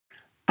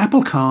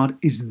Apple Card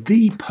is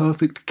the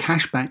perfect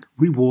cashback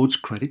rewards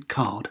credit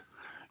card.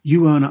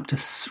 You earn up to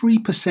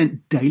 3%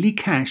 daily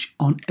cash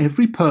on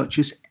every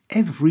purchase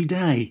every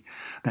day.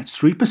 That's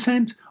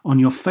 3% on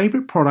your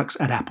favorite products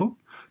at Apple,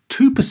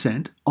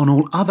 2% on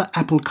all other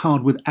Apple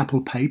Card with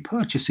Apple Pay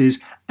purchases,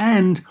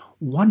 and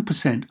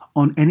 1%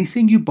 on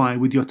anything you buy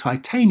with your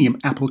titanium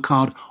Apple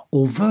Card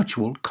or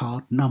virtual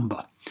card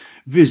number.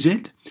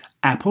 Visit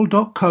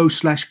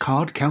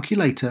apple.co/card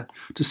calculator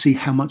to see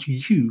how much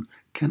you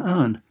can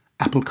earn.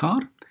 Apple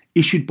Card,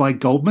 issued by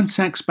Goldman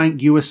Sachs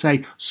Bank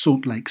USA,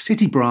 Salt Lake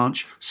City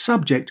branch,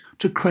 subject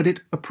to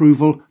credit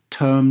approval.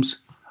 Terms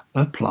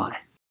apply.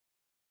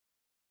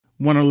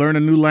 Want to learn a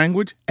new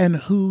language? And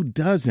who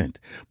doesn't?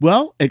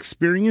 Well,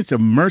 experience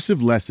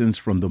immersive lessons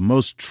from the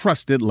most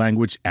trusted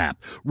language app,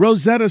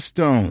 Rosetta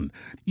Stone.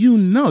 You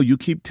know you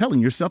keep telling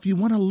yourself you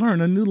want to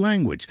learn a new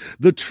language.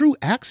 The True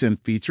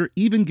Accent feature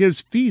even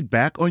gives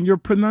feedback on your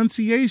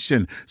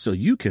pronunciation so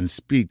you can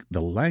speak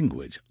the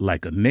language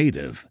like a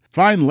native.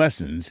 Find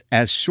lessons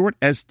as short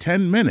as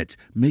 10 minutes,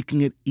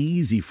 making it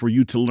easy for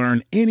you to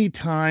learn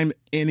anytime,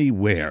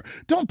 anywhere.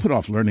 Don't put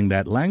off learning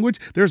that language.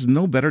 There's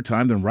no better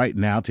time than right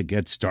now to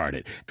get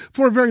started.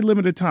 For a very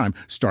limited time,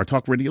 Star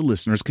Talk Radio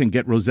listeners can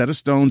get Rosetta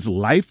Stone's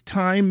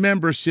lifetime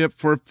membership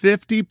for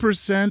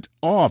 50%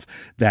 off.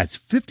 That's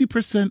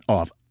 50%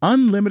 off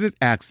unlimited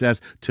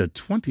access to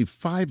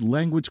 25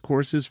 language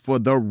courses for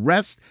the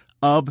rest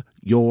of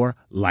your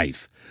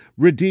life.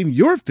 Redeem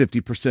your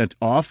 50%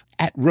 off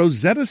at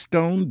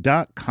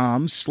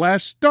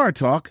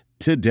rosettastone.com/StarTalk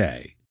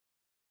today.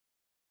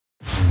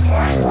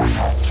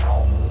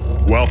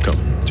 Welcome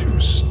to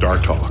Star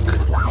Talk,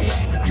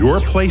 your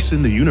place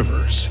in the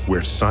universe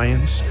where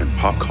science and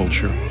pop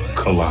culture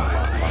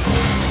collide.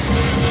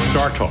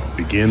 Star Talk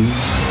begins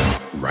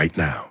right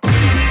now.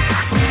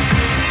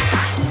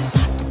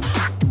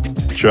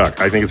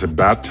 Chuck, I think it's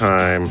about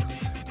time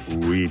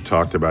we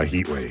talked about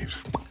heat waves.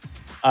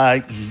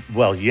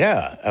 Well,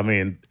 yeah. I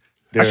mean,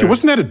 actually,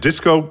 wasn't that a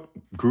disco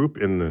group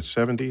in the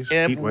 70s?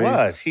 It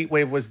was.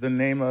 Heatwave was the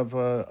name of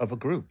a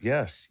group.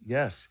 Yes.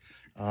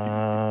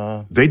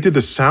 They did the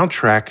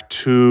soundtrack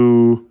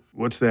to,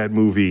 what's that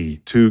movie?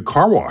 To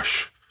Car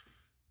Wash.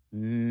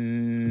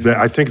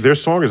 I think their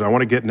song is I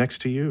Want to Get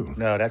Next to You.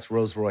 No, that's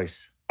Rolls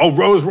Royce. Oh,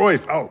 Rolls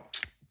Royce. Oh,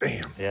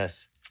 damn.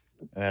 Yes.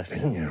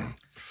 Damn.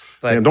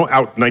 But, damn, don't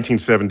out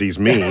 1970s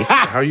me.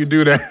 How you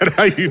do that?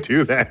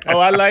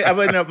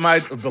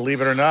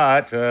 Believe it or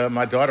not,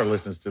 my daughter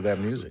listens to that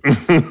music.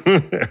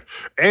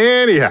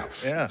 Anyhow.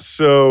 Yeah.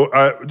 So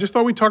just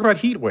thought we'd talk about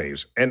heat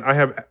waves. And I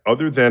have,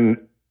 other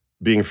than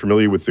being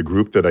familiar with the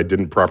group that I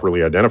didn't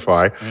properly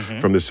identify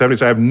from the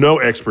 70s, I have no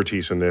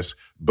expertise in this,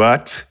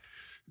 but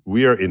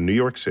we are in New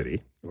York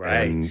City.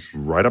 Right. And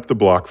right up the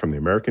block from the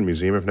American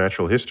Museum of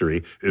Natural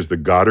History is the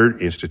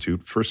Goddard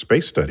Institute for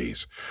Space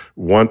Studies,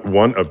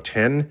 one of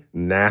 10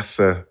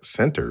 NASA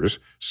centers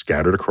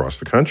scattered across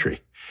the country.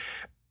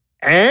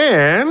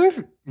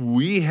 And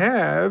we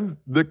have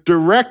the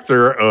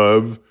director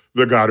of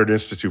the Goddard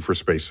Institute for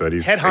Space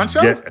Studies. Head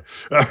honcho?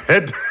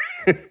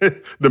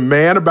 The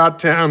man about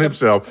town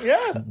himself.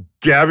 Yeah.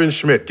 Gavin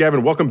Schmidt.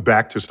 Gavin, welcome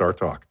back to Star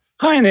Talk.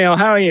 Hi, Neil.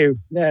 How are you?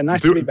 Yeah,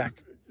 nice to be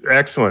back.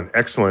 Excellent.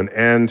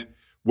 And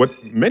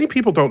what many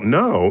people don't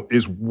know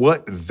is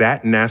what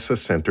that NASA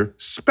center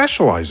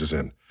specializes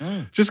in.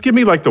 Just give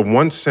me like the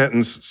one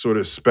sentence sort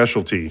of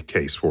specialty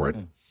case for it.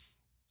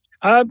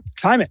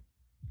 Climate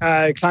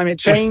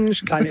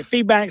change, climate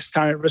feedbacks,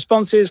 climate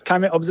responses,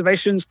 climate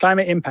observations,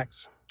 climate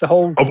impacts. The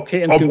whole of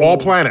all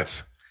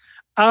planets.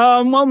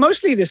 Well,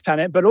 mostly this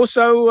planet, but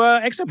also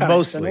exoplanets,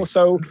 mostly. And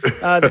also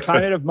the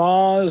climate of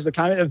Mars, the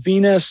climate of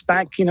Venus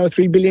back,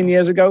 3 billion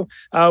years ago.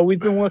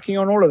 We've been working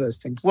on all of those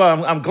things.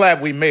 Well, I'm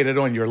glad we made it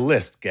on your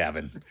list,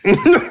 Gavin.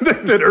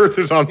 that Earth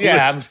is on the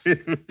list.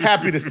 I'm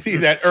happy to see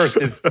that Earth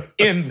is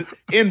in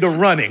the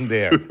running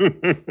there.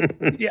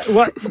 Yeah,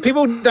 well,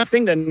 people don't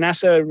think that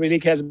NASA really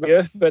cares about the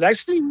Earth, but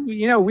actually,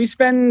 we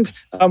spend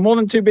more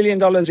than $2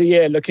 billion a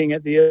year looking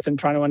at the Earth and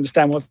trying to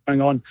understand what's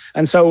going on.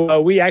 And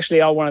so we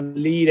actually are one of the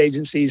lead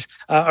agencies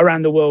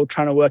around the world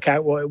trying to work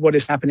out what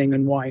is happening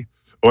and why.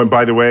 Oh, and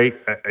by the way,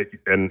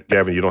 and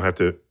Gavin, you don't have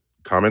to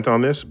comment on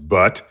this,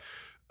 but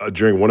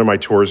during one of my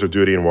tours of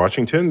duty in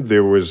Washington,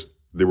 there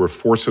were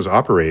forces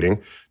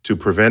operating to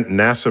prevent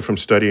NASA from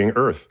studying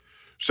Earth,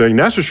 saying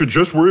NASA should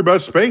just worry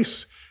about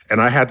space. And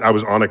I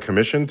was on a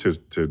commission to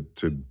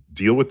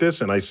deal with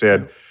this, and I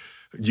said,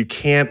 you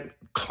can't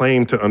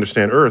claim to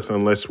understand Earth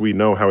unless we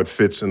know how it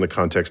fits in the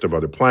context of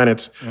other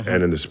planets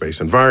and in the space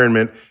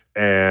environment.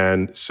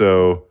 And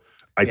so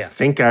I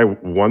think I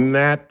won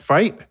that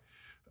fight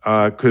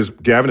because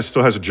Gavin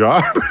still has a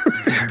job.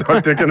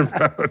 I'm thinking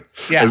about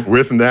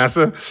with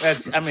NASA.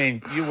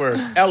 You were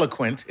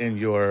eloquent in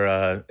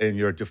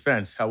your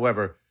defense.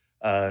 However,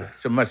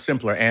 it's a much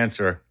simpler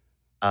answer.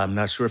 I'm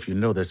not sure if you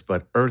know this,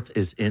 but Earth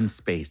is in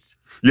space.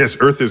 Yes,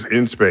 Earth is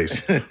in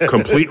space,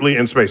 completely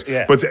in space.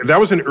 Yeah. But that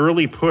was an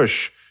early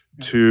push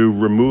to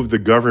remove the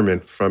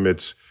government from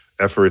its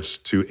efforts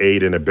to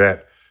aid and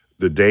abet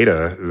the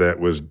data that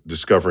was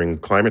discovering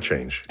climate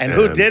change. And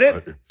who did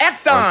it?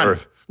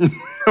 Exxon.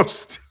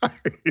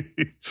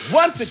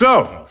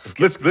 So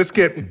let's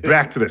get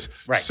back to this.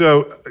 Right.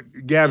 So,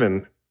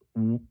 Gavin,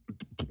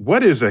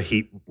 what is a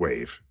heat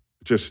wave?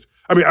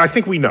 I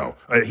think we know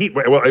a heat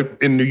wave. Well,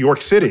 in New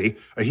York City,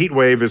 a heat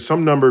wave is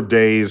some number of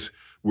days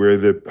where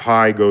the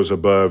high goes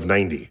above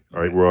 90.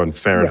 All right, we're on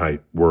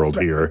Fahrenheit world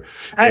here,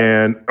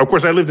 and of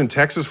course, I lived in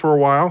Texas for a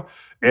while.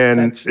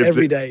 And that's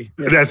every day.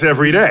 Yeah. That's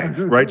every day,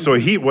 right? So a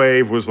heat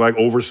wave was like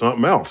over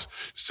something else.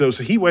 So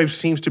heat wave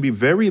seems to be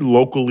very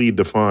locally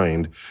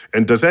defined.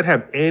 And does that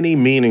have any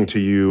meaning to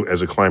you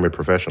as a climate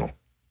professional?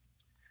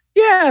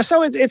 Yeah,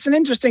 so it's an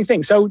interesting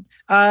thing. So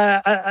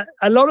a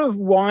lot of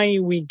why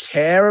we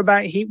care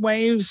about heat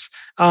waves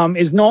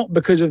is not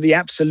because of the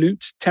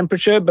absolute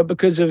temperature, but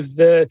because of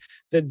the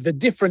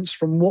difference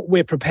from what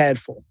we're prepared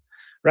for.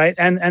 Right.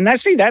 And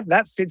actually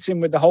that fits in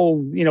with the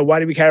whole, why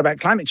do we care about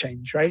climate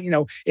change? Right.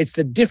 It's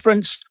the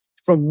difference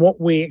from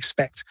what we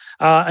expect.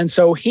 And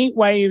so heat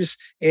waves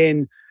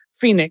in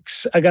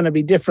Phoenix are going to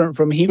be different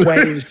from heat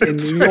waves in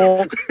New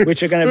York,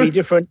 which are going to be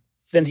different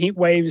than heat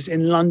waves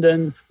in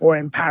London or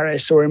in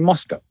Paris or in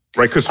Moscow.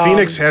 Right. Because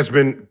Phoenix has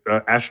been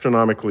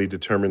astronomically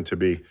determined to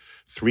be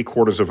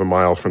 3/4 of a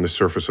mile from the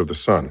surface of the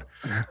sun.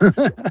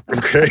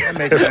 Okay. That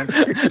makes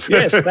sense.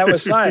 Yes, that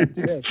was science.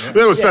 Yes.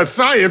 That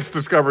science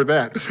discovered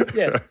that.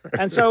 Yes.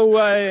 And so,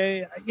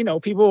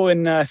 people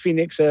in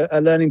Phoenix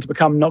are learning to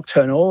become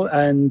nocturnal,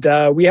 and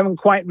we haven't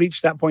quite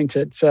reached that point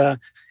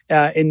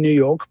in New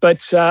York.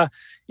 But,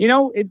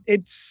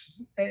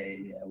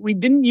 we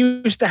didn't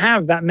used to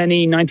have that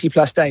many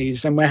 90-plus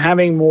days, and we're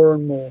having more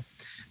and more.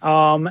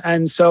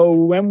 And so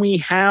when we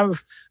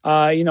have,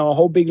 a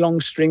whole big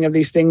long string of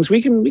these things,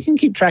 we can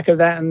keep track of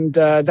that, and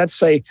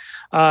that's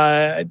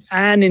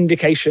an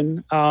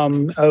indication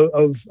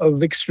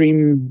of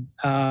extreme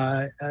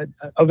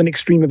of an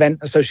extreme event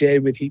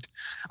associated with heat.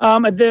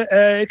 At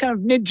the kind of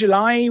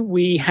mid-July,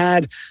 we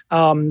had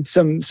some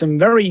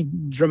very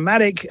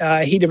dramatic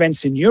heat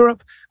events in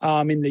Europe,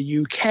 in the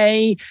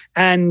UK,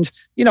 and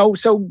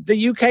so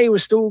the UK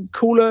was still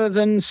cooler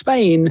than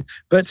Spain,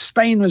 but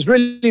Spain was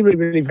really, really,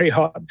 really very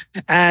hot.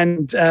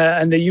 And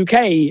the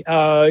UK,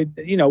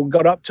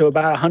 got up to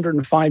about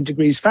 105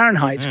 degrees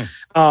Fahrenheit,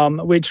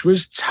 which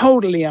was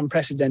totally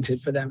unprecedented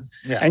for them.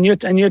 Yeah. And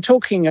you're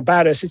talking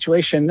about a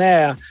situation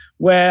there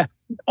where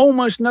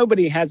almost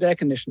nobody has air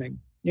conditioning.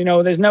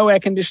 There's no air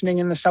conditioning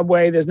in the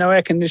subway. There's no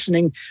air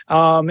conditioning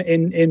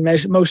in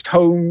most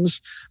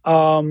homes.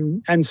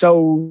 And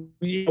so,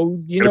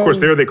 and of course,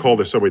 there they call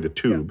the subway the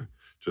tube. Yeah.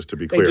 Just to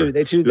be clear,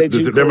 they do.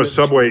 Them a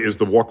subway is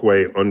the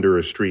walkway under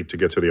a street to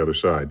get to the other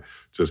side.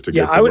 Just to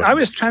get. I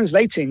was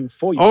translating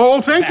for you. Oh,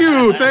 thank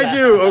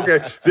you. Okay,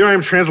 there I am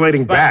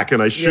translating back,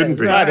 and I shouldn't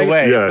be. By the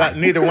way,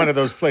 neither one of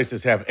those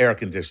places have air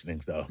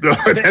conditionings, though. No,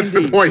 that's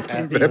the point.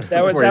 That's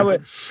the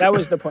point. That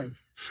was the point.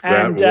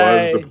 And,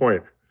 that was the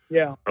point.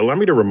 Yeah. Allow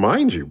me to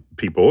remind you,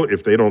 people,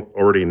 if they don't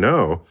already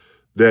know,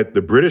 that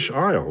the British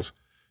Isles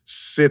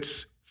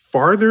sits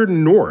farther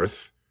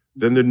north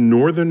than the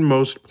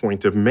northernmost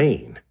point of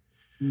Maine.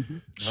 Mm-hmm.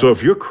 So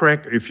if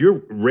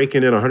you're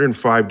raking in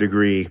 105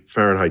 degree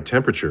Fahrenheit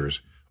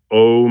temperatures,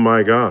 oh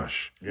my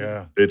gosh.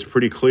 Yeah. It's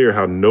pretty clear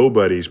how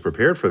nobody's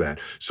prepared for that.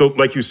 So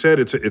like you said,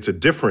 it's a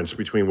difference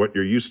between what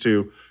you're used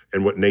to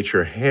and what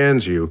nature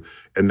hands you,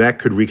 and that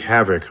could wreak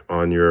havoc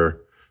on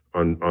your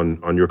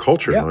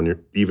culture, on your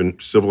even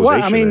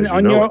civilization.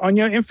 Well, on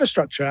your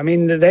infrastructure. I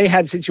mean, they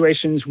had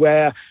situations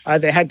where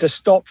they had to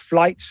stop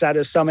flights out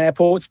of some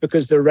airports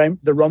because the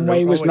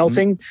runway was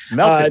melting.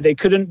 They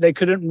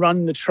couldn't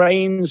run the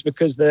trains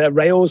because the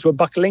rails were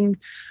buckling.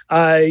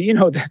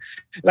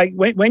 Like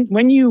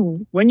when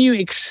you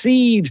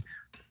exceed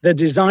the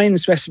design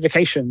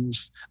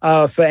specifications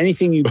for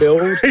anything you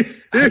build,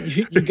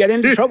 you get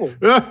into trouble.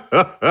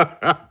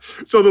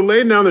 So the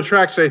laying down the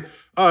track say,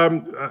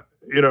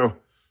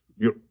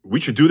 we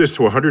should do this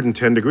to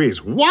 110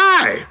 degrees.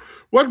 Why?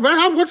 How's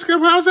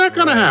that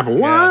going to happen?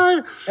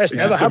 Why? It's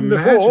never happened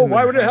before.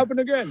 Why would it happen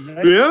again?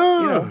 Right?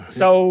 Yeah.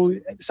 So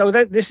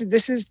that this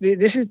is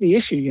the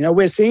issue.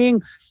 We're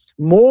seeing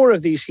more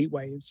of these heat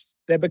waves.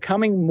 They're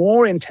becoming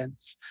more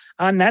intense,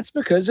 and that's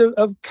because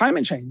of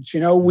climate change.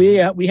 We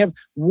have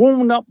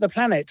warmed up the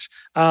planet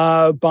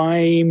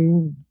by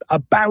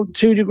about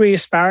 2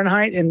 degrees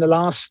Fahrenheit in the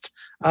last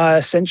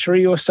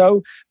century or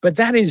so, but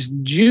that is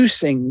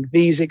juicing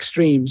these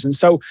extremes. And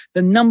so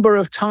the number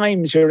of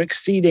times you're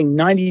exceeding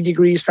 90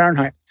 degrees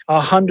Fahrenheit,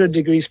 100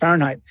 degrees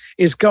Fahrenheit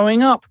is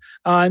going up,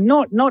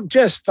 not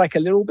just like a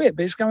little bit,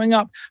 but it's going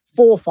up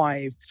 4,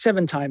 5,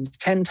 7 times,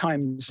 10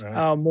 times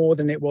more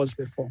than it was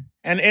before.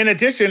 And in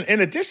addition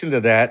to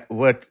that,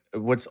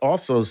 what's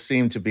also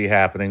seemed to be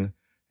happening,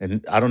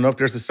 and I don't know if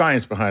there's a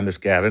science behind this,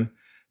 Gavin,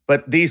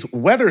 but these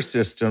weather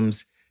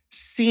systems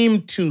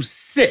seem to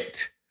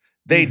sit.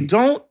 They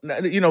don't,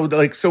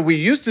 so we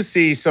used to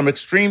see some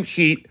extreme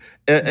heat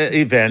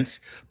events,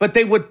 but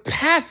they would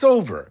pass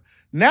over.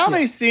 Now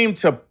they seem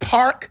to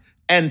park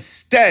and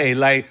stay.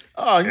 Like,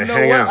 oh, you know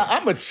hang what? out.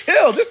 I'm a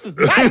chill. This is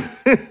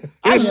nice.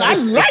 I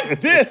like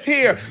this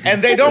here.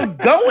 And they don't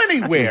go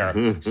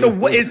anywhere.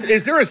 So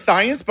is there a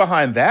science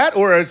behind that?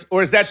 Or is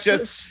that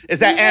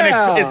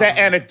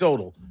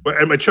anecdotal?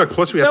 But Chuck,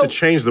 plus we have to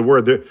change the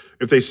word.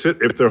 If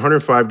they're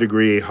 105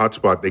 degree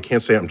hotspot, they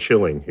can't say I'm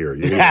chilling here.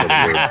 You need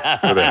another word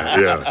for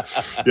that.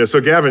 Yeah. So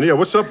Gavin,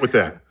 what's up with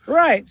that?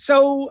 Right.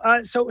 So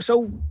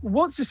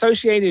what's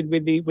associated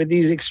with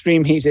these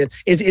extreme heat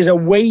is a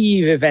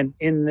wave event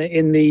in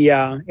the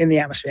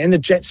atmosphere, in the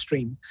jet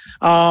stream,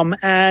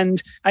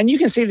 and you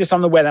can see this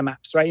on the weather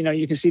maps, right?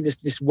 You can see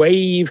this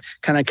wave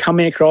kind of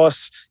coming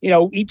across.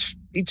 Each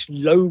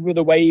lobe of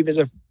the wave is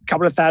a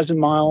couple of thousand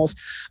miles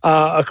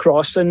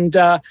across, and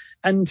there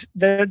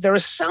are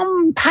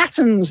some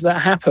patterns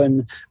that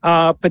happen,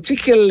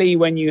 particularly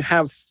when you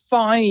have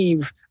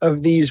 5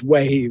 of these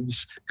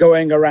waves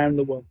going around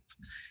the world.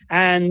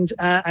 And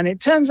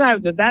it turns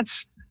out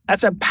that's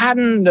a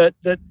pattern that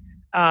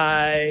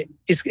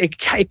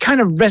it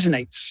kind of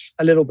resonates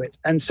a little bit,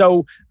 and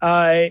so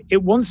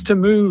it wants to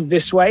move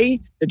this way.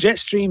 The jet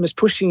stream is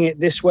pushing it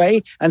this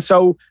way, and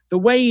so the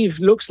wave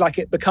looks like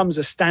it becomes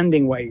a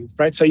standing wave,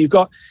 right? So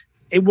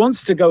it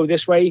wants to go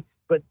this way,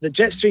 but the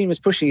jet stream is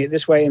pushing it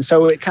this way, and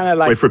so it kind of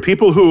like. Wait, for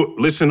people who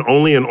listen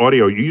only in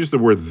audio, you use the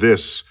word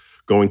 "this"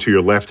 going to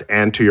your left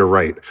and to your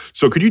right.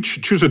 So could you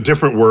choose a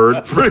different word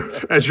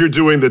as you're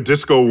doing the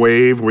disco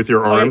wave with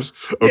your arms?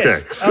 Okay.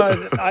 Yes,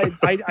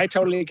 I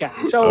totally can.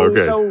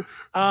 So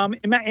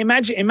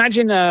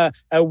imagine a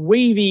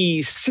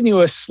wavy,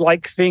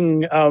 sinuous-like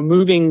thing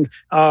moving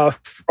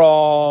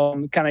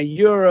from kind of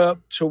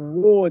Europe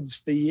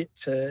towards the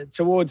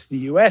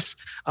US.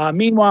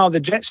 Meanwhile, the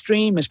jet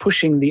stream is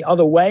pushing the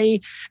other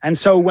way, and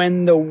so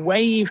when the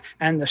wave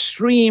and the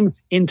stream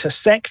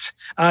intersect,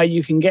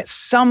 you can get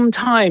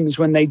sometimes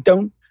when they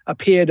don't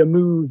appear to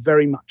move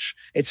very much.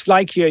 It's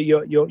like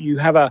you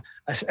have a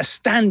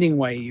standing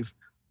wave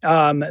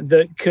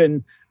that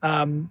can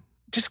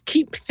just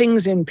keep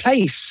things in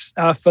place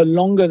for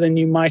longer than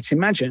you might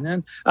imagine.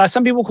 And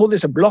some people call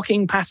this a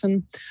blocking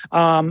pattern.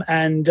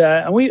 And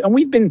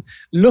we've been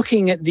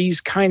looking at these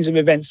kinds of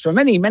events for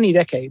many, many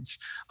decades.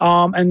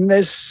 And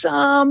there's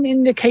some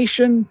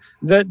indication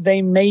that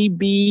they may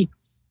be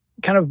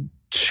kind of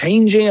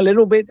changing a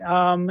little bit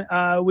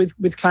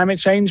with climate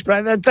change.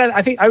 But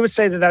I think I would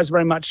say that that's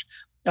very much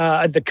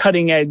at the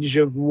cutting edge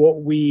of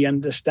what we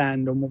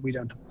understand and what we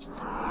don't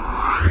understand.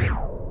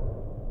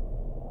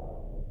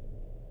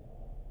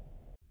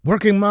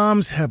 Working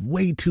moms have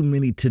way too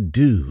many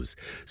to-dos.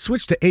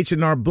 Switch to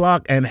H&R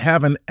Block and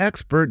have an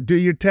expert do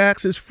your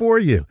taxes for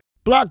you.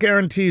 Block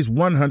guarantees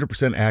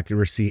 100%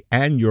 accuracy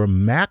and your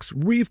max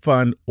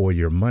refund or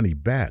your money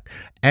back.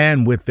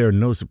 And with their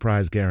no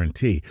surprise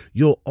guarantee,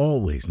 you'll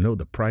always know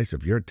the price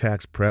of your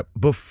tax prep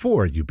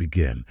before you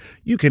begin.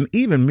 You can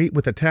even meet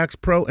with a tax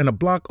pro in a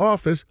Block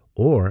office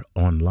or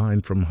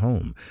online from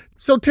home.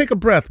 So take a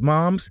breath,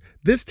 moms.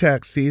 This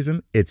tax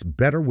season, it's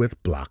better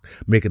with Block.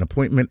 Make an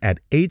appointment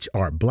at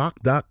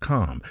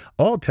hrblock.com.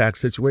 All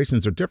tax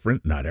situations are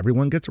different. Not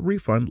everyone gets a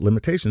refund.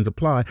 Limitations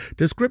apply.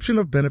 Description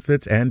of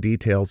benefits and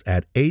details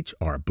at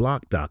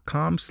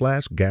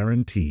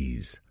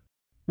hrblock.com/guarantees.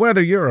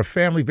 Whether you're a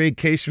family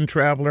vacation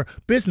traveler,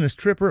 business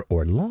tripper,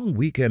 or long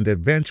weekend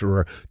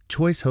adventurer,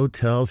 Choice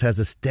Hotels has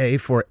a stay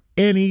for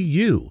any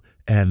you.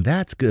 And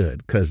that's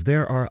good, because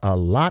there are a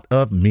lot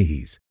of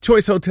me's.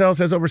 Choice Hotels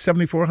has over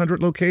 7,400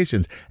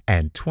 locations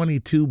and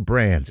 22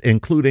 brands,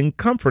 including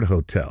Comfort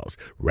Hotels,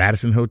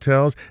 Radisson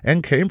Hotels,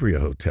 and Cambria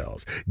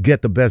Hotels.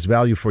 Get the best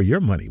value for your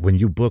money when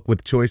you book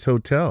with Choice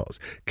Hotels.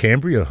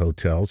 Cambria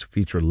Hotels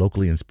feature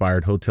locally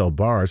inspired hotel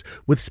bars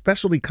with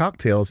specialty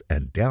cocktails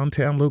and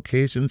downtown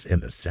locations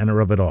in the center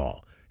of it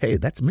all. Hey,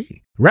 that's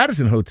me.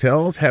 Radisson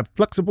Hotels have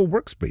flexible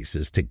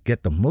workspaces to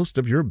get the most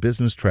of your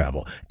business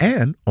travel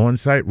and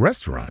on-site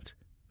restaurants.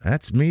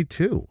 That's me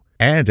too.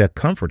 And at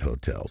Comfort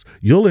Hotels,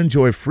 you'll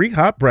enjoy free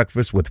hot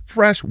breakfast with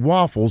fresh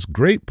waffles,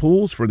 great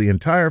pools for the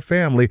entire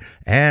family,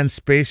 and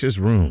spacious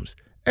rooms.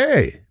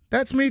 Hey,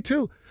 that's me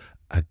too.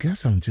 I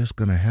guess I'm just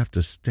going to have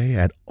to stay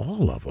at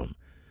all of them.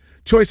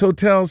 Choice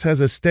Hotels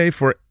has a stay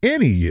for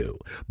any you.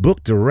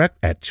 Book direct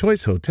at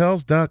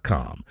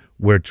choicehotels.com,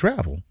 where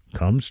travel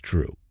comes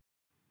true.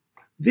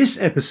 This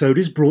episode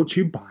is brought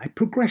to you by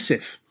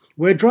Progressive,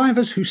 where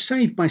drivers who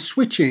save by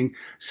switching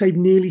save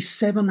nearly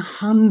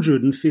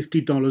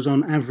 $750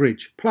 on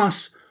average.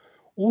 Plus,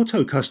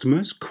 auto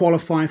customers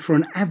qualify for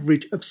an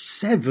average of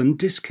 7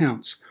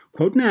 discounts.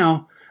 Quote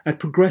now at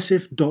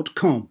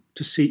progressive.com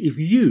to see if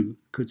you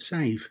could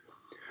save.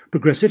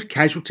 Progressive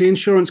Casualty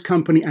Insurance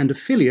Company and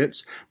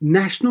affiliates,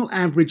 national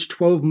average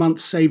 12-month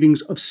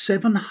savings of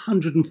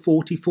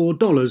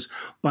 $744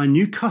 by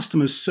new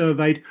customers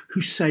surveyed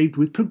who saved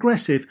with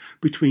Progressive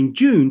between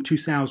June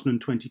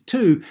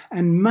 2022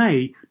 and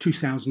May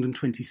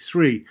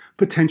 2023.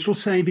 Potential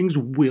savings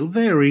will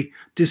vary.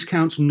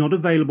 Discounts not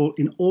available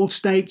in all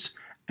states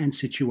and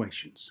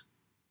situations.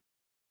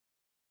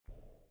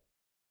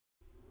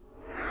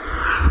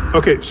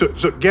 Okay, so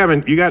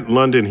Gavin, you got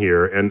London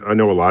here, and I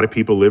know a lot of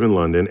people live in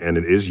London, and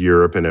it is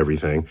Europe and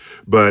everything,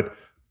 but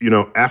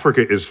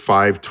Africa is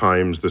 5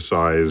 times the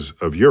size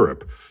of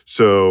Europe.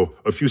 So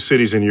a few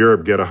cities in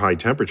Europe get a high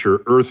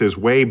temperature. Earth is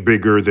way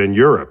bigger than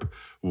Europe.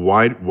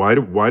 Why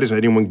does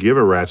anyone give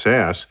a rat's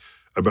ass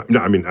about? No,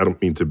 I mean, I don't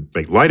mean to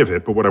make light of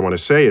it, but what I want to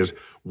say is,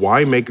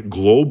 why make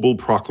global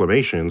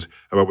proclamations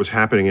about what's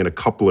happening in a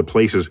couple of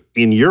places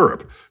in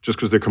Europe just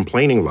because they're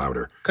complaining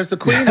louder? Because the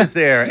Queen is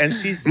there, and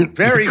she's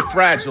very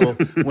fragile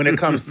when it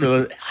comes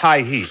to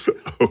high heat.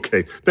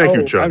 Okay, thank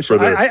you, Chuck.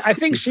 I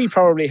think she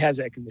probably has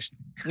air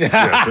conditioning.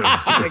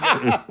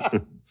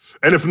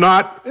 And if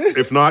not,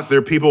 there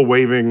are people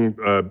waving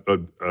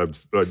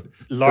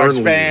large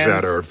fern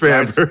fans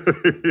leaves at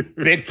her.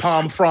 Big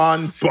palm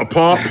fronds.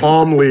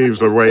 Palm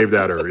leaves are waved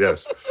at her.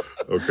 Yes.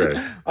 Okay.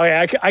 Oh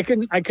yeah,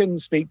 I can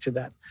speak to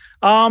that.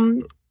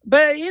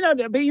 But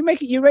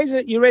you raise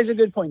a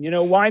good point.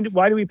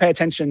 Why do we pay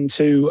attention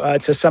to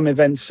some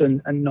events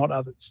and not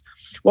others?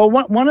 Well,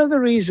 one of the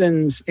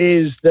reasons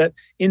is that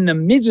in the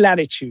mid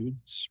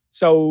latitudes,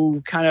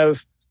 so kind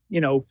of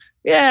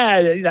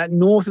that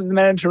north of the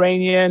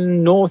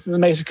Mediterranean, north of the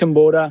Mexican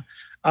border,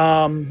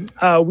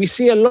 we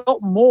see a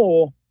lot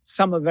more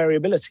summer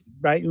variability,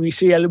 right? We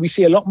see a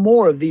lot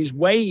more of these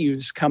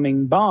waves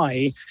coming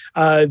by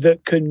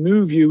that can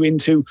move you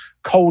into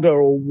colder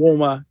or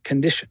warmer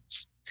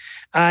conditions.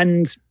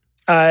 And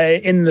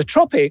in the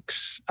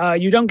tropics,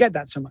 you don't get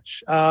that so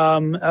much.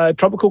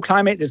 Tropical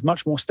climate is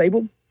much more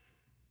stable.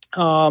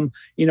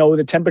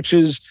 The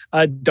temperatures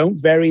don't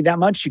vary that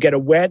much. You get a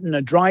wet and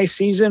a dry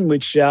season,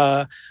 which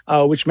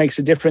makes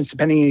a difference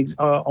depending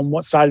on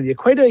what side of the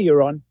equator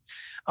you're on.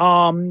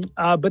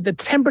 But the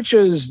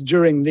temperatures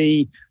during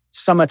the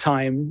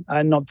summertime,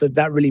 not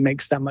that really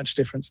makes that much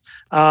difference,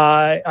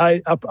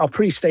 are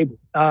pretty stable.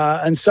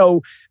 And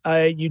so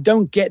you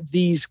don't get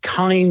these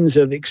kinds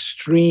of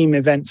extreme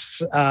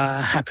events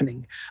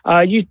happening.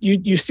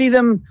 You see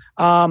them,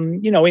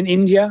 in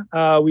India.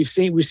 We've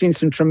seen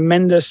some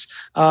tremendous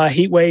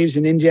heat waves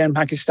in India and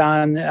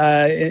Pakistan,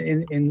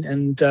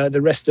 and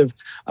the rest of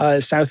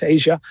South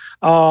Asia,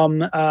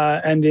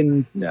 and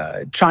in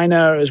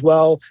China as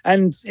well,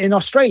 and in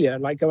Australia,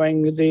 like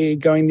going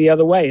the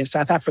other way in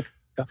South Africa.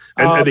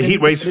 And the heat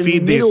waves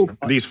feed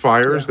these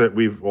fires that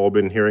we've all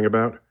been hearing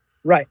about?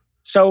 Right.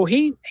 So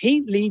heat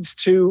leads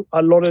to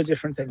a lot of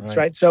different things,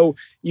 right? So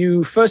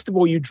first of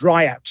all, you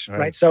dry out,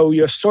 right? So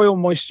your soil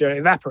moisture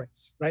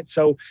evaporates, right?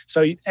 So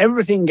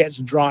everything gets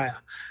drier.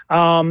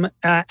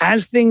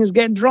 As things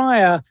get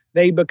drier,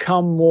 they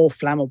become more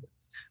flammable.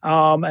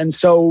 And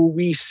so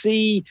we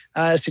see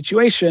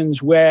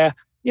situations where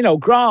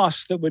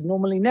grass that would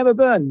normally never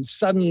burn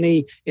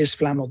suddenly is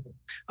flammable.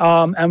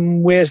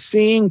 And we're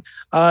seeing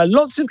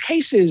lots of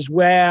cases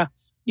where,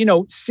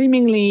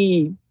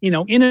 seemingly,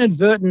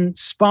 inadvertent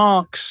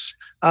sparks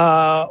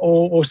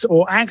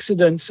or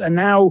accidents are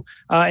now,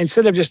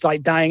 instead of just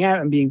like dying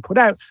out and being put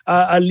out,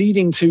 are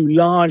leading to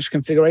large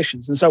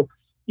configurations. And so,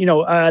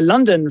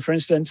 London, for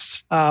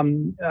instance,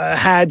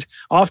 had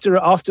after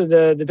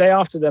the day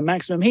after the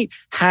maximum heat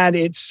had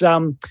its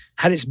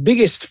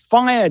biggest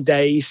fire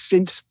day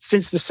since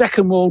the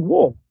Second World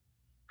War,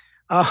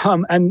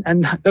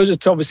 and those are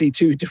obviously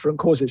 2 different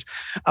causes.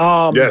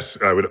 Yes,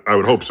 I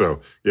would hope so.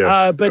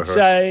 Yes, but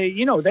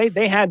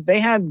they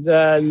had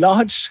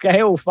large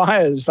scale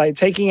fires, like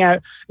taking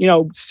out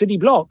city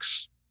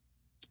blocks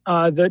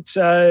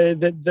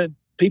that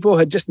people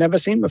had just never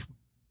seen before.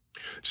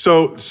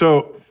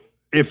 So.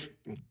 If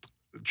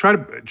try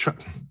to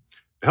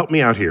help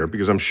me out here,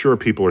 because I'm sure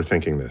people are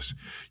thinking this.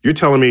 You're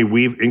telling me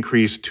we've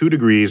increased 2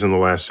 degrees in the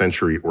last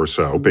century or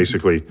so,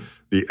 basically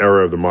the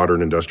era of the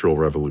modern industrial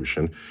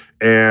revolution,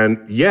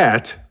 and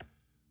yet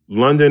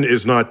London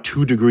is not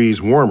 2 degrees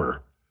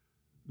warmer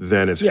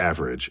than its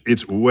average.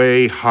 It's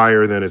way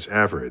higher than its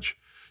average.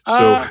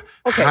 So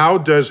how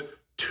does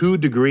 2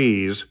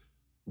 degrees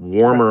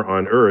warmer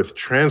on Earth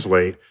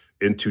translate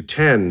into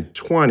 10,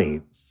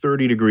 20,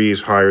 30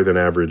 degrees higher than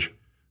average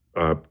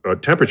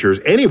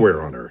temperatures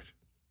anywhere on Earth?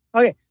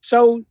 Okay,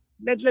 so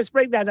let's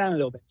break that down a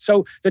little bit.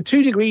 So the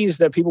 2 degrees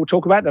that people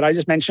talk about that I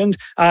just mentioned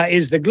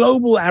is the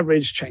global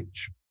average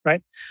change,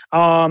 right?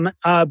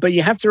 But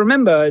you have to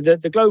remember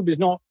that the globe is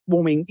not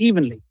warming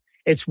evenly.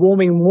 It's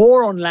warming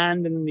more on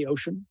land than in the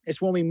ocean.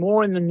 It's warming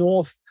more in the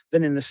north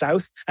than in the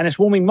south, and it's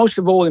warming most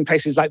of all in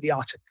places like the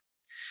Arctic.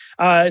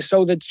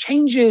 So the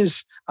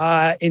changes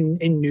in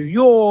New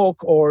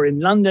York or in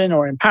London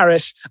or in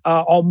Paris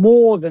are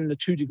more than the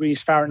 2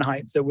 degrees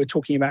Fahrenheit that we're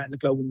talking about in the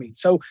global mean.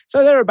 So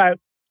they're about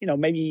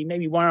maybe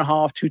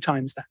 1.5, 2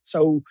 times that.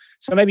 So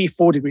maybe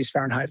 4 degrees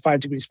Fahrenheit, 5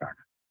 degrees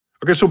Fahrenheit.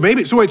 Okay, so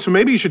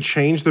maybe you should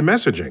change the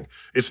messaging.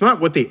 It's not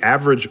what the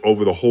average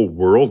over the whole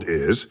world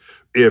is.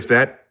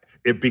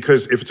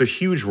 Because if it's a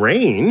huge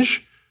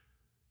range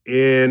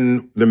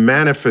in the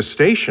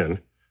manifestation.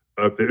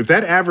 If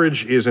that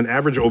average is an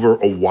average over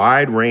a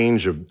wide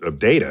range of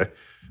data,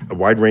 a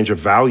wide range of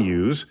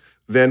values,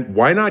 then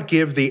why not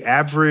give the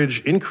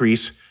average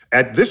increase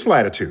at this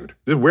latitude.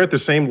 We're at the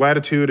same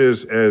latitude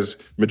as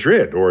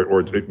Madrid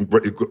or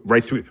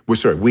right through.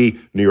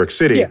 New York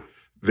City. Yeah.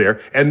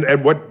 There and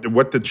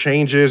what the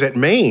change is at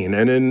Maine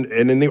and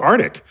in the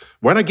Arctic.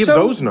 Why not give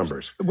those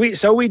numbers?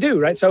 We do,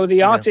 right? So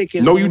the Arctic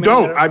is. No, you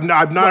don't. I've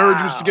not heard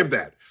you to give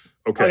that.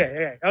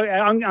 Okay.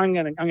 I'm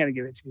gonna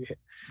give it to you here.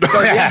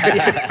 So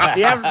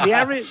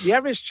the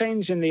average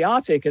change in the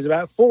Arctic is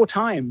about 4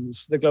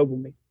 times the global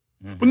mean.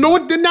 Mm-hmm. No,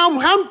 now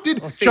how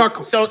did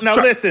Chuck? So now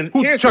Chuck, listen.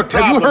 Here's Chuck, the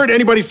problem. have you heard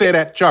anybody say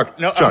that, Chuck?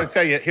 No, Chuck. I'm gonna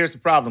tell you. Here's the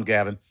problem,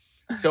 Gavin.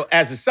 So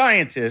as a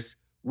scientist,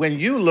 when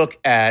you look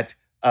at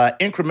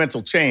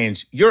incremental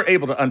change, you're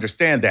able to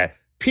understand that.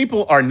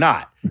 People are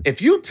not.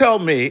 If you tell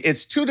me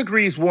it's 2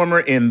 degrees warmer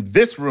in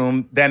this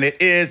room than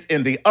it is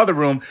in the other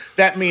room,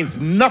 that means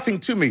nothing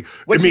to me.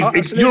 It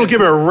means you don't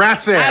give a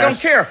rat's ass. I don't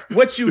care.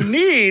 What you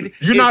need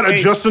You're not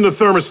adjusting the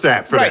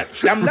thermostat for that.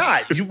 I'm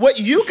not. What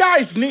you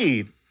guys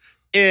need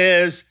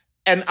is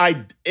a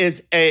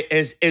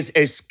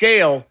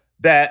scale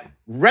that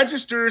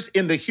registers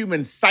in the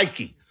human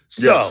psyche.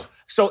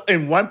 So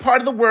in one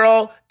part of the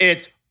world,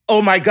 it's,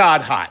 oh my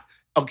God, hot.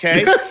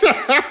 Okay.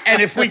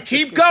 And if we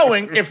keep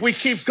going,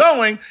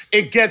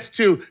 it gets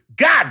to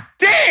God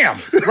damn,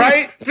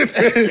 right?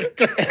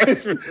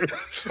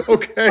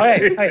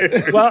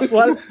 Okay.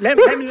 Well, let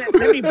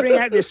me bring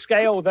out this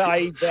scale that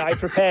I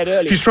prepared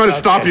earlier. He's trying to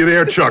stop you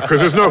there, Chuck, because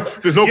there's no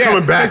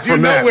coming back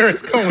from that. You know where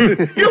it's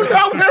going. You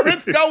know where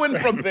it's going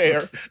from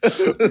there.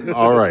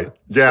 All right,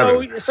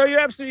 Gavin. So you're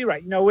absolutely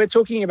right. We're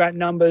talking about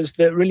numbers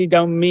that really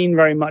don't mean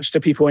very much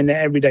to people in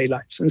their everyday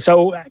lives, and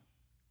so,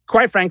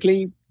 quite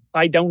frankly,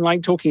 I don't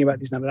like talking about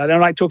these numbers. I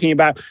don't like talking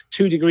about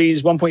 2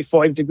 degrees,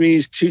 1.5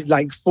 degrees,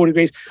 4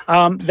 degrees.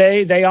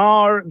 They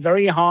are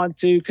very hard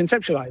to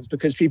conceptualize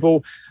because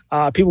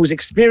people's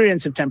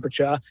experience of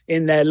temperature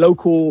in their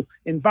local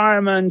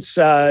environments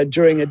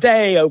during a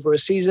day, over a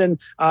season,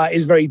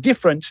 is very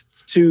different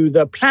to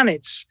the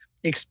planet's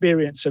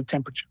experience of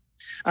temperature.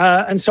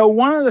 And so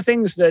one of the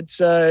things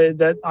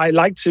that I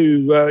like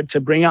to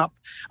bring up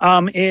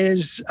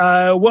is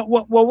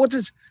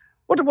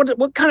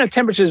what kind of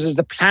temperatures has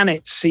the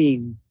planet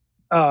seen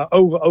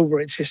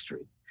over its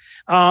history?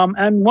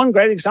 And one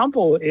great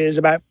example is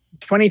about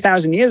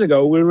 20,000 years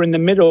ago, we were in the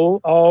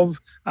middle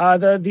of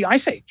the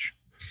Ice Age.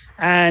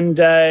 And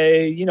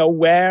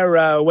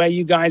where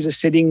you guys are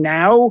sitting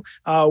now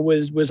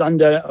was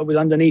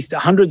underneath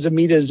hundreds of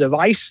meters of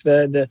ice.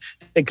 The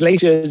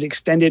glaciers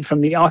extended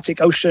from the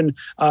Arctic Ocean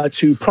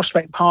to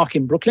Prospect Park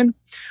in Brooklyn.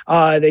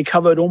 They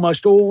covered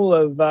almost all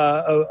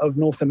of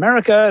North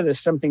America. There's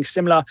something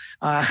similar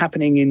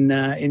happening in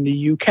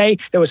the UK.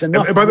 There was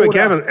enough. And by the way,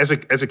 Gavin, as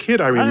a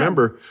kid, I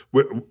remember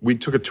we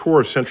took a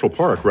tour of Central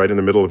Park right in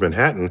the middle of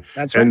Manhattan.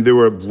 That's right. And there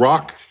were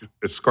rock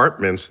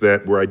escarpments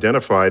that were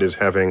identified as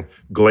having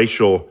glacial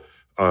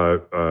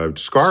scarring.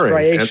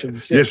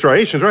 Striations.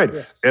 Striations, right.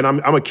 Yes. And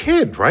I'm a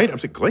kid, right? I'm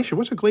like, glacier?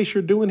 What's a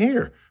glacier doing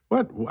here?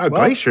 What?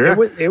 Glacier?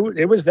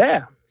 It was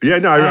there. Yeah,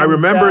 no, I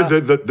remember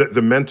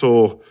the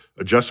mental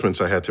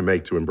adjustments I had to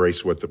make to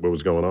embrace what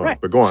was going on.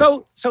 Right. But go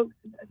on. So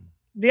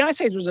the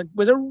Ice Age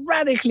was a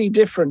radically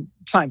different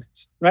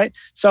climate, right?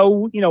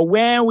 So,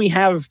 where we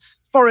have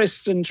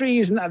forests and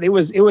trees, and it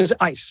was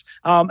ice.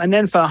 And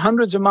then for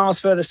hundreds of miles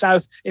further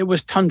south, it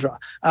was tundra.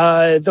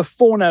 The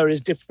fauna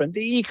is different.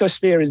 The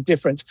ecosphere is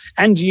different.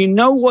 And do you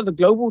know what the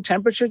global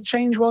temperature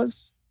change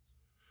was?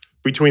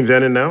 Between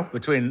then and now?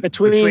 Between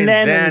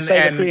then and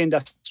say the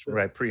pre-industrial.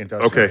 Right,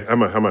 pre-industrial. Okay,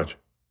 how much?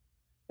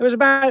 It was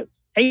about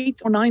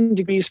 8 or 9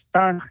 degrees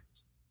Fahrenheit.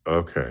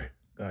 Okay.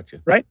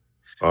 Gotcha. Right?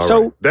 All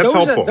right. That's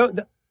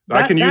helpful.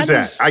 I can use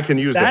that. I can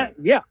use that.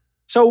 Yeah.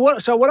 So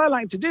what I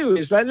like to do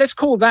is let's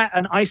call that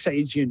an Ice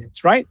Age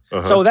unit, right?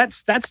 Uh-huh. So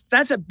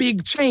that's a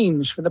big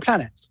change for the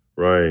planet.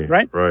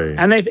 Right.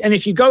 And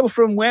if you go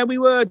from where we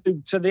were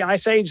to the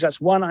Ice Age, that's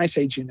one Ice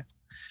Age unit.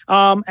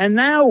 And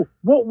now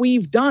what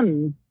we've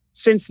done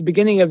since the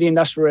beginning of the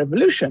Industrial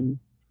Revolution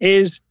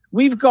is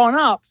we've gone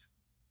up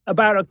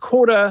about a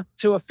quarter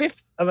to a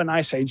fifth of an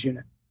Ice Age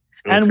unit.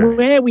 Okay. And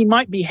where we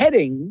might be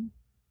heading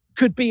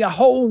could be a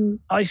whole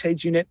Ice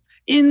Age unit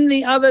in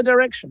the other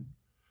direction.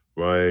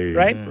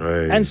 Right.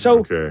 And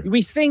so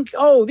we think,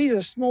 these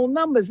are small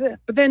numbers,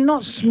 but they're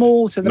not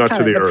small to the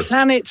planet. The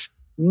planet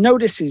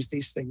notices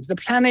these things. The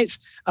planet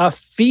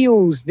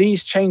feels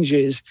these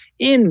changes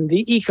in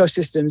the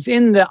ecosystems,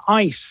 in the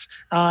ice,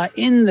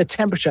 in the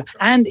temperature,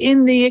 and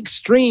in the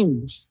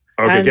extremes.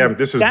 Okay, and Gavin,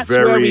 this is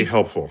very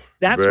helpful.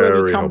 That's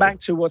where we come back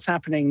to what's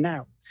happening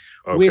now.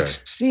 Okay. We're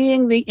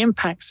seeing the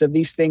impacts of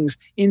these things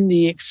in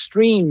the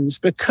extremes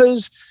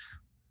because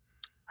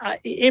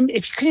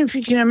if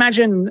you can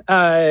imagine,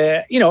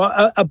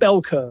 a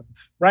bell curve,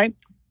 right?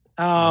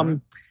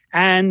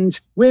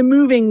 And we're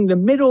moving the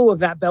middle of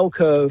that bell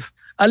curve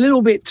a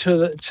little bit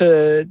to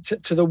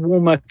the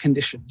warmer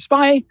conditions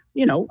by,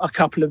 a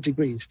couple of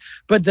degrees.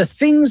 But the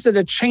things that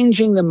are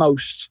changing the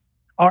most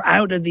are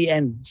out at the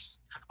ends,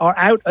 are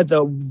out at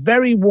the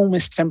very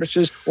warmest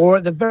temperatures or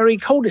at the very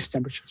coldest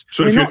temperatures.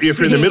 So if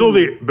you're in the middle of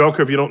the bell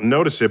curve, you don't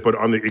notice it, but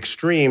on the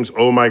extremes,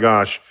 oh my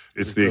gosh,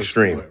 it's the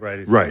extreme.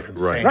 Right. Right.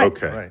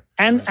 Okay. Right.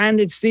 And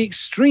it's the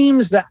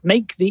extremes that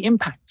make the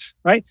impact,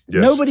 right?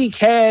 Yes. Nobody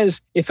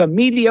cares if a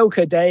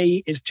mediocre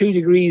day is 2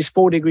 degrees,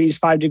 4 degrees,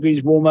 5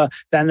 degrees warmer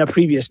than a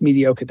previous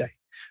mediocre day.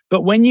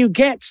 But when you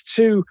get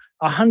to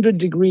 100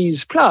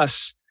 degrees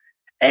plus,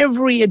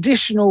 every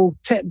additional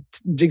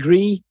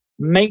degree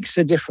makes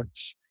a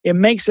difference. It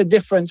makes a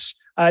difference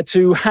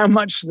to how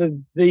much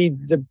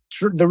the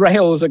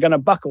rails are going to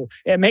buckle.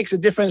 It makes a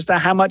difference to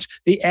how much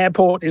the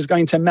airport is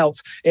going to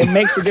melt. It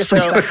makes a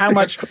difference to how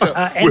much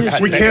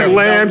energy. We can't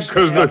land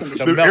because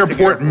the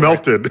airport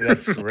melted.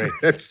 That's great.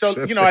 So,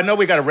 I know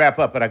we got to wrap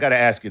up, but I got to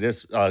ask you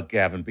this,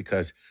 Gavin,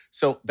 because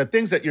the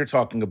things that you're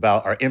talking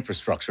about are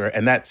infrastructure,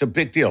 and that's a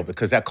big deal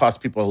because that costs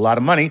people a lot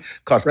of money,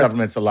 costs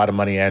governments a lot of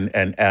money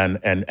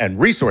and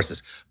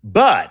resources.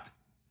 But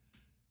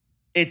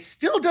it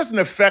still doesn't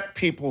affect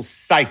people's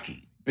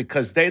psyche,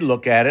 because they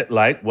look at it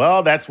like,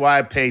 well, that's why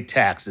I pay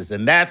taxes,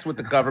 and that's what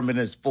the government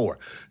is for.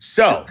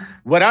 So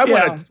what I'm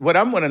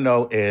going to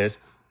know is,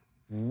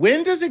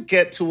 when does it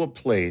get to a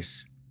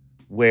place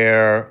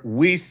where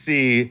we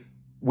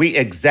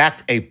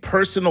exact a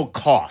personal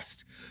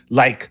cost,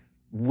 like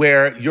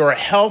where your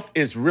health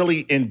is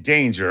really in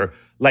danger?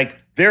 Like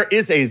there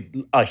is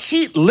a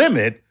heat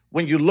limit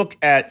when you look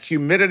at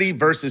humidity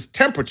versus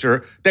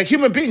temperature that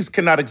human beings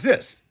cannot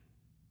exist.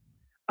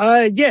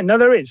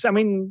 There is. I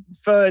mean,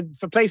 for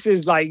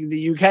places like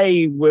the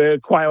UK, we're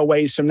quite a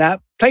ways from that.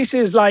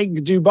 Places like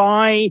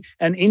Dubai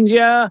and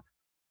India,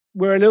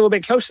 we're a little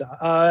bit closer.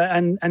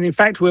 And in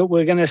fact, we're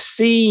going to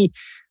see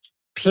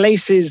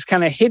places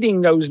kind of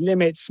hitting those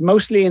limits,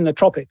 mostly in the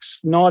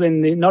tropics, not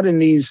in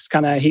these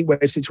kind of heat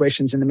wave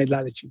situations in the mid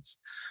latitudes.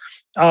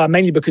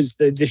 Mainly because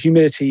the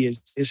humidity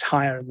is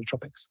higher in the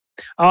tropics.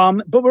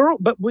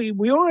 But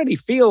we already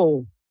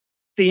feel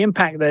the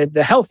impact,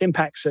 the health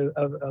impacts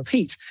of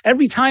heat.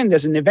 Every time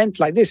there's an event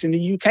like this in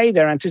the UK,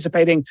 they're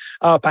anticipating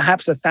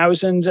perhaps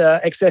 1,000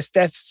 excess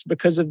deaths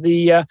because of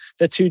the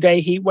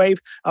 2-day heat wave.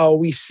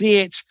 We see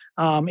it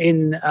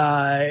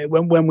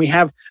when we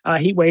have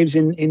heat waves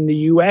in the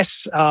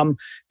US.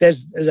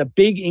 There's a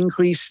big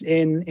increase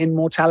in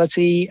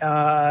mortality.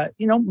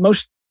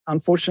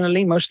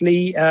 Unfortunately,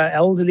 mostly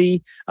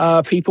elderly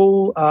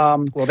people.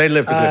 Well, they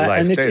lived a good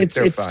life. And they're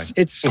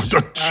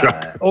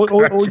fine.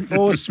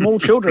 Or small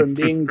children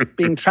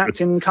being trapped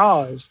in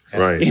cars.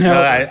 Right. You're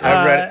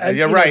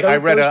right.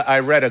 I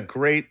read a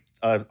great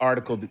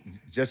article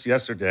just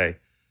yesterday.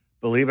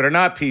 Believe it or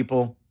not,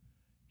 people,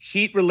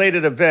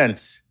 heat-related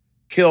events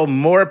kill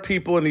more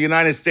people in the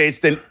United States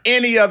than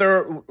any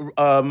other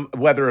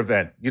weather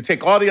event. You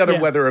take all the other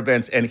weather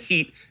events, and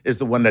heat is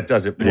the one that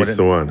does it more. Heat's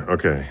the one.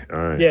 Okay, all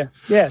right.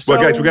 Yeah. So,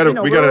 well, guys, we got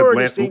to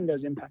land. Seeing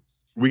those impacts.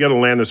 We got to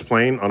land this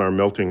plane on our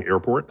melting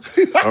airport.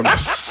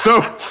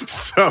 So,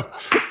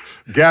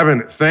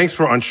 Gavin, thanks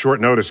for on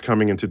short notice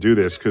coming in to do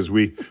this, because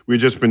we've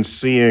just been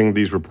seeing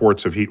these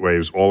reports of heat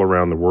waves all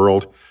around the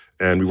world,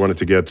 and we wanted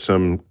to get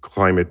some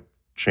climate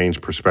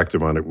change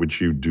perspective on it, which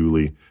you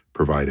duly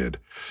provided.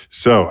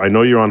 So I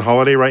know you're on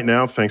holiday right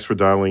now. Thanks for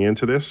dialing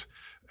into this.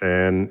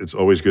 And it's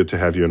always good to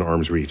have you in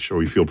arm's reach. So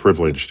we feel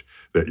privileged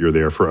that you're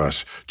there for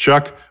us.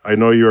 Chuck, I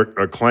know you're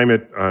a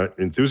climate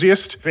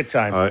enthusiast. Big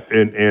time.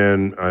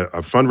 And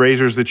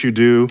fundraisers that you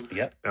do.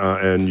 Yep.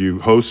 And you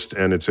host.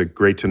 And it's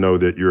great to know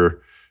that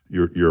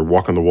you're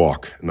walking the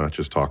walk, not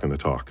just talking the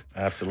talk.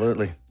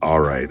 Absolutely. All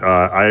right.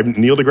 I'm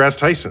Neil deGrasse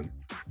Tyson.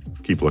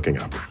 Keep looking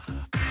up.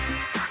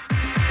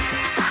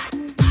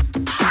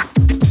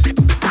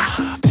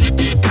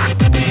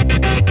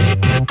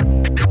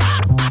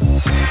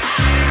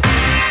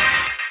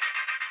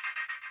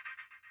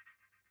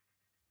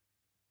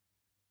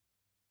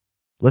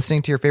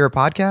 Listening to your favorite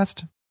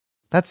podcast?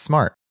 That's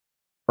smart.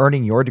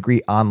 Earning your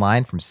degree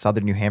online from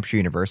Southern New Hampshire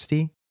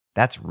University?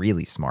 That's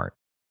really smart.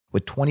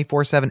 With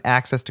 24/7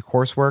 access to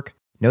coursework,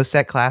 no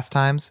set class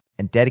times,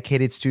 and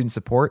dedicated student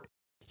support,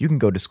 you can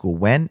go to school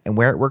when and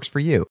where it works for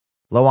you.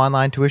 Low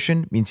online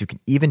tuition means you can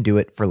even do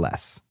it for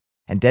less.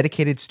 And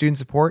dedicated student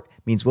support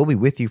means we'll be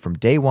with you from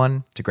day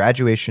one to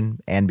graduation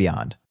and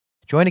beyond.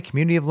 Join a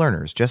community of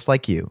learners just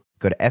like you.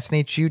 Go to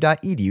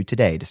snhu.edu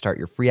today to start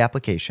your free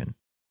application.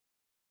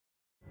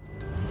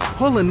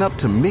 Pulling up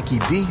to Mickey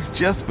D's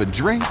just for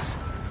drinks?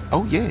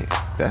 Oh yeah,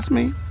 that's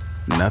me.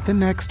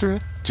 Nothing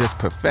extra, just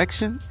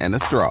perfection and a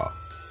straw.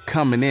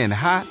 Coming in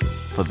hot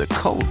for the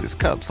coldest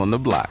cups on the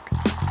block.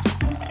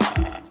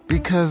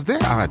 Because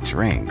there are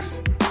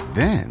drinks.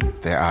 Then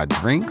there are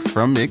drinks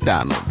from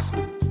McDonald's.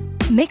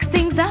 Mix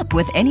things up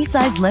with any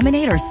size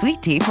lemonade or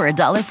sweet tea for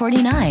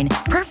 $1.49.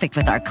 Perfect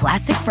with our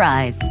classic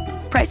fries.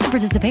 Price and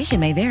participation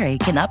may vary.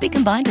 Cannot be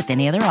combined with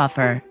any other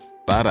offer.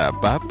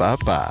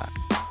 Ba-da-ba-ba-ba.